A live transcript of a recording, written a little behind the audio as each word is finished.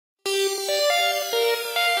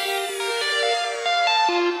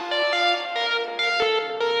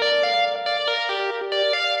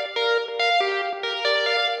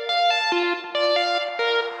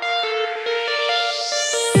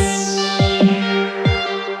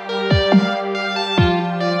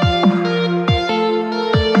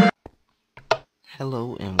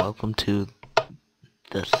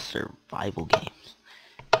survival games.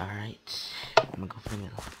 Alright, I'm gonna go for the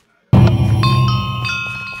middle.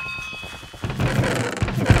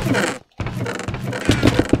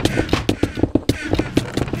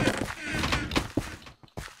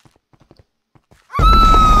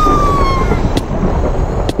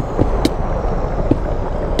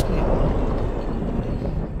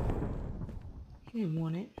 He didn't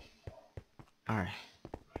want it. Alright,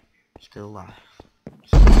 still alive.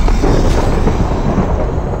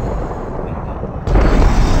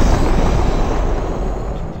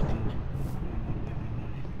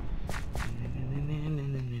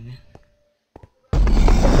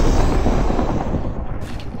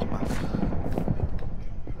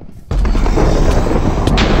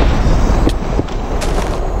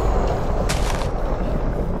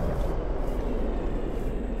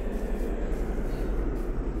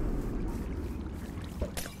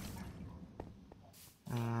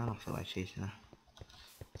 I don't feel like chasing her.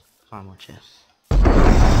 Find more chests. I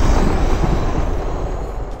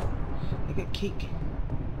got cake.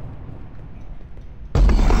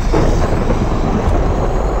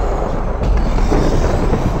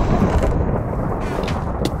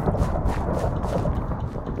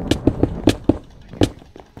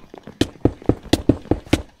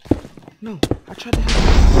 No, I tried to help.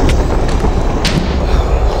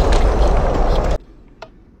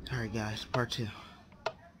 Alright guys, part 2.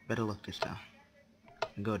 Better look this time.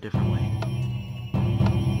 And go a different way.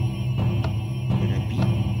 Hear that beat?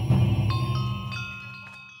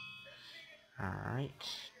 Alright.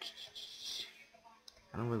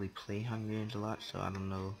 I don't really play Hunger Games a lot, so I don't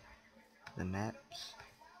know the maps.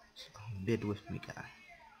 So bid with me, guys.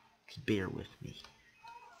 Just bear with me.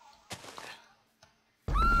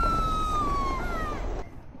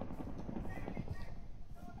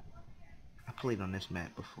 I played on this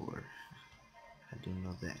map before. I do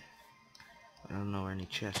know that. I don't know where any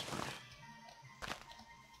chests are.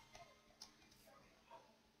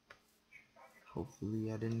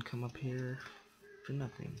 Hopefully I didn't come up here for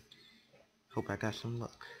nothing. Hope I got some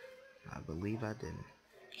luck. I believe I didn't.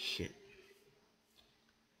 Shit.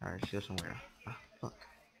 Alright, let's go somewhere. Ah, fuck.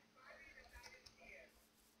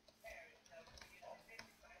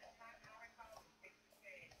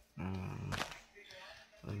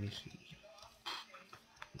 Let me see.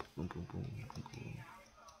 Boom, boom, boom, boom, boom.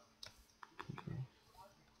 Boom, boom.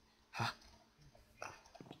 Ha!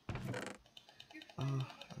 I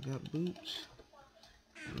got boots.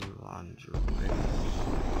 Lingerie.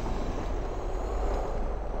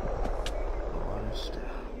 Water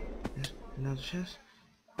stuff. There's another chest.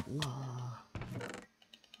 Wow.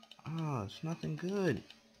 Oh, it's nothing good.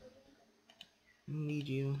 I don't need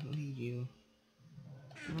you. I don't need you.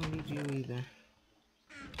 I don't need you either.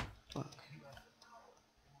 Fuck.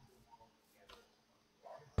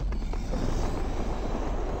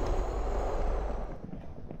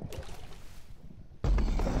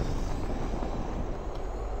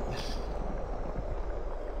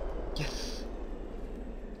 Yes.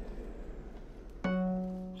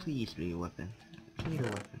 Please be a weapon. I need a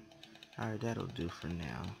weapon. Alright, that'll do for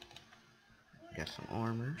now. Got some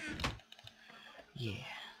armor. Yeah.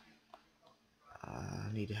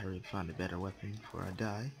 I need to hurry and find a better weapon before I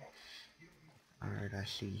die. Alright, I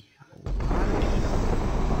see a lot of people.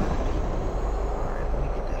 Alright, let me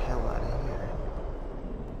get the hell out of here.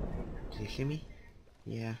 Did you see me?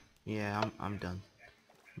 Yeah, I'm done.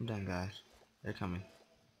 I'm done, guys. They're coming.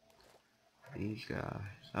 These guys.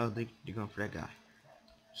 Oh, they're going for that guy.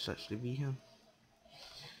 Such to be him.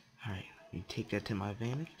 Alright, let me take that to my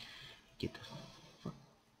advantage. Get the fuck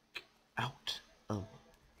out of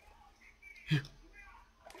here.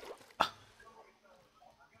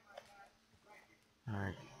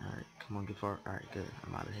 Alright, come on, get far. Alright, good.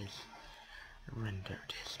 I'm out of his render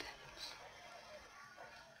distance.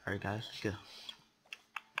 Alright, guys, let's go.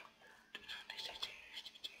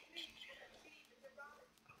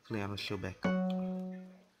 Hopefully, I'm gonna show back up.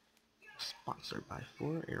 Sponsored by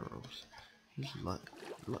 4 arrows. He's luck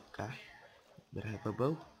guy. Better have a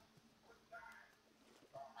bow.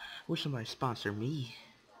 Wish somebody sponsor me.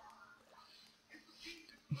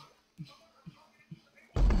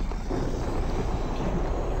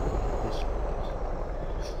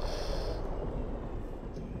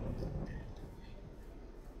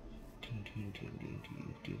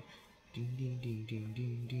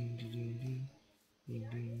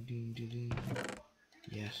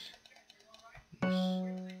 Yes.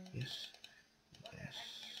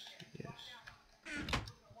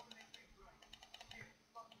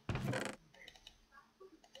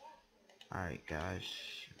 Alright guys,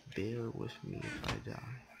 bear with me if I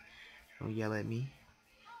die. Don't yell at me.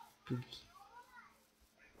 Please.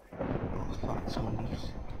 Oh, thoughts,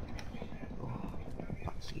 homies.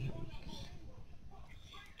 See him.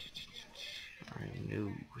 Alright, no,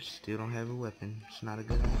 we still don't have a weapon. It's not a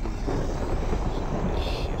good idea. So I'm gonna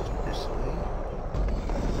shift this way.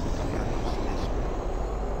 This way.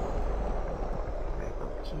 Back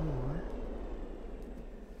up some more.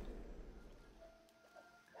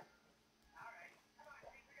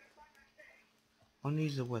 One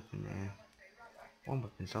needs a weapon, man. One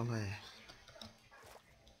weapon's all I ask.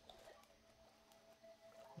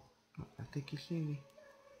 I think you see me.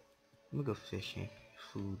 Let me go fishing.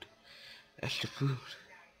 Food. Extra food.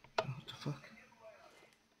 What the fuck?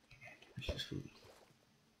 Extra food.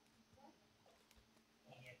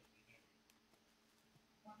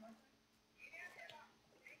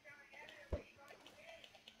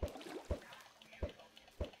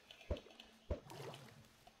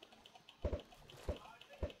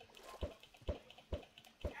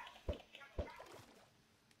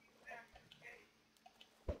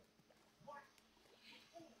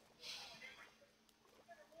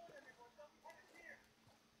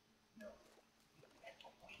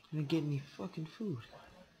 I didn't get any fucking food.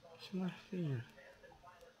 It's not fair.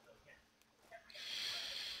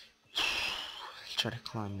 Let's try to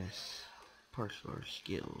climb this. Parkour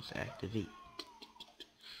skills activate.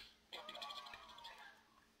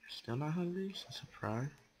 Still not hungry? Surprise.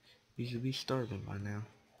 You should be starving by now.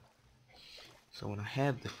 So when I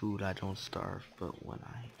have the food, I don't starve. But when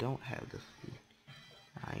I don't have the food,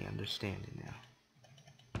 I understand it now.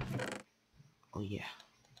 Oh yeah.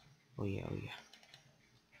 Oh yeah, oh yeah.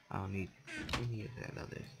 I don't need any of that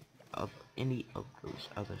any of those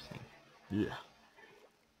other things. Yeah.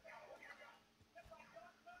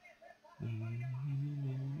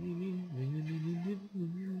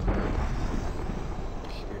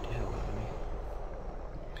 Scared the hell out of me.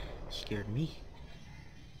 Scared me.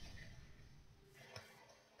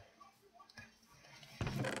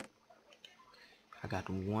 I got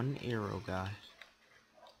one arrow, guys.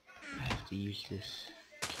 I have to use this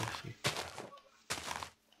carefully.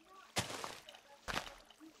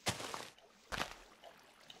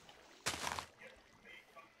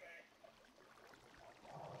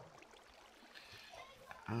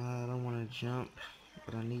 I don't want to jump,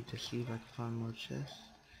 but I need to see if I can find more chests.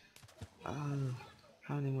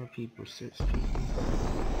 How many more people? 6 people?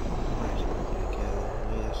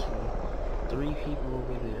 Yeah, so 3 people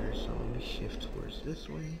over there, so let me shift towards this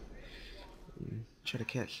way. And try to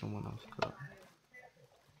catch someone off guard.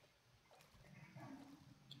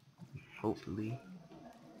 Hopefully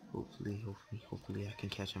I can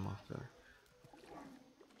catch him off guard.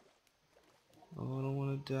 Oh, I don't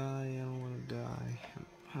want to die, I don't want to die.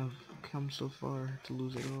 I've come so far to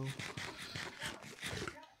lose it all.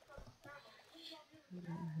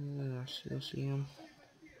 I still see him.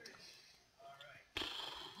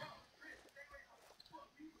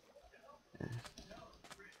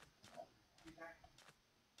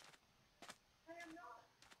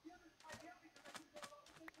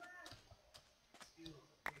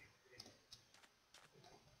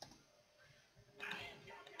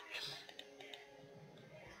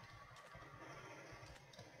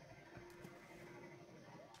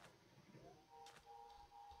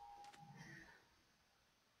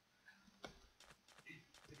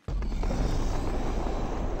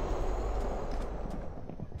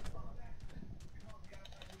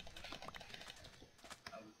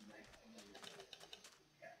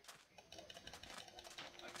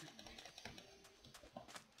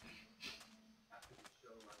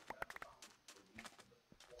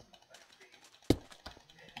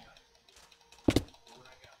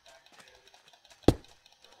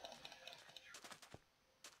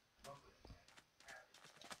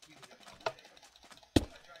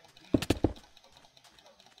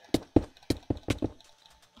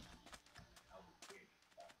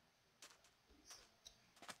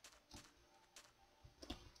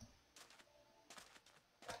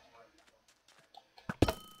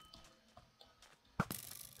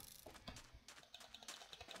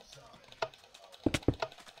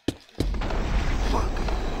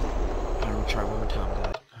 Try one more time,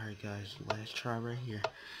 guys. Alright, guys, last try right here.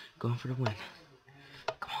 Going for the win.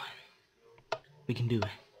 Come on. We can do it.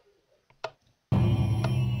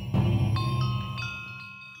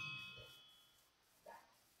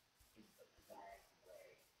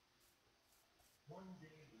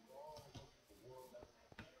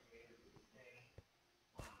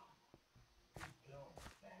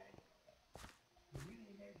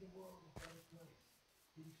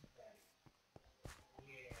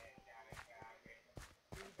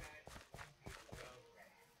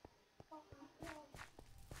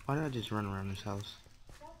 Why did I just run around this house?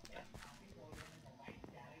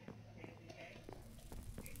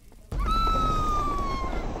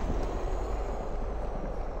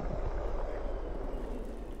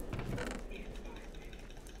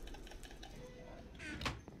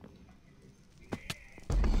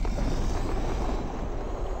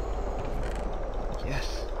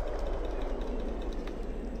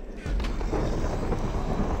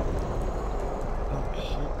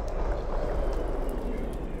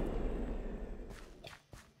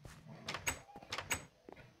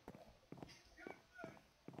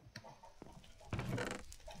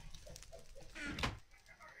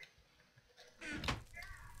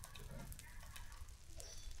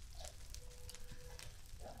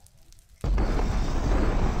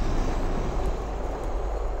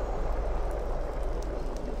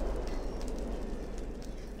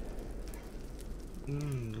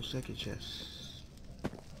 for second chest.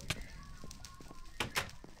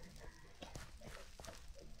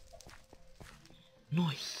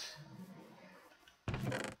 Nice.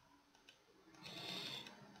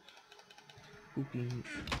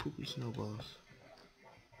 Poopy snowballs.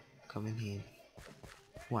 Come in here.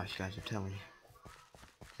 Watch, guys, I'm telling you.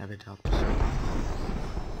 Never doubt this.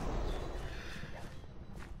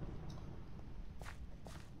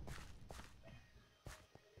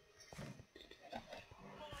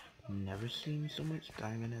 Never seen so much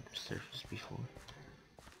diamond at the surface before.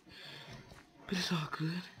 But it's all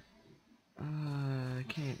good. I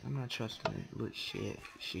can't, I'm not trusting it. Looks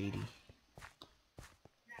shady.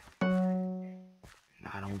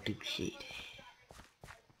 I don't do shit.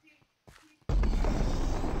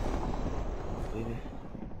 Baby.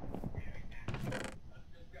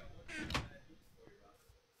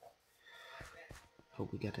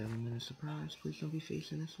 Hope we got that element of surprise. Please don't be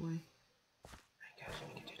facing this way. Alright guys,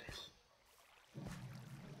 we can do this.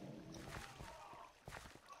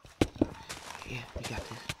 Yeah, we got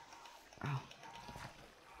this. Ow.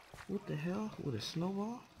 What the hell? With a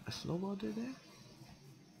snowball? A snowball did that?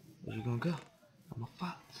 Where you gonna go? I'm a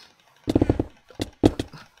fox.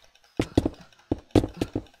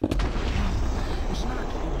 It's not.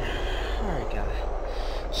 Alright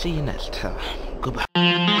guys. See you next time. Goodbye.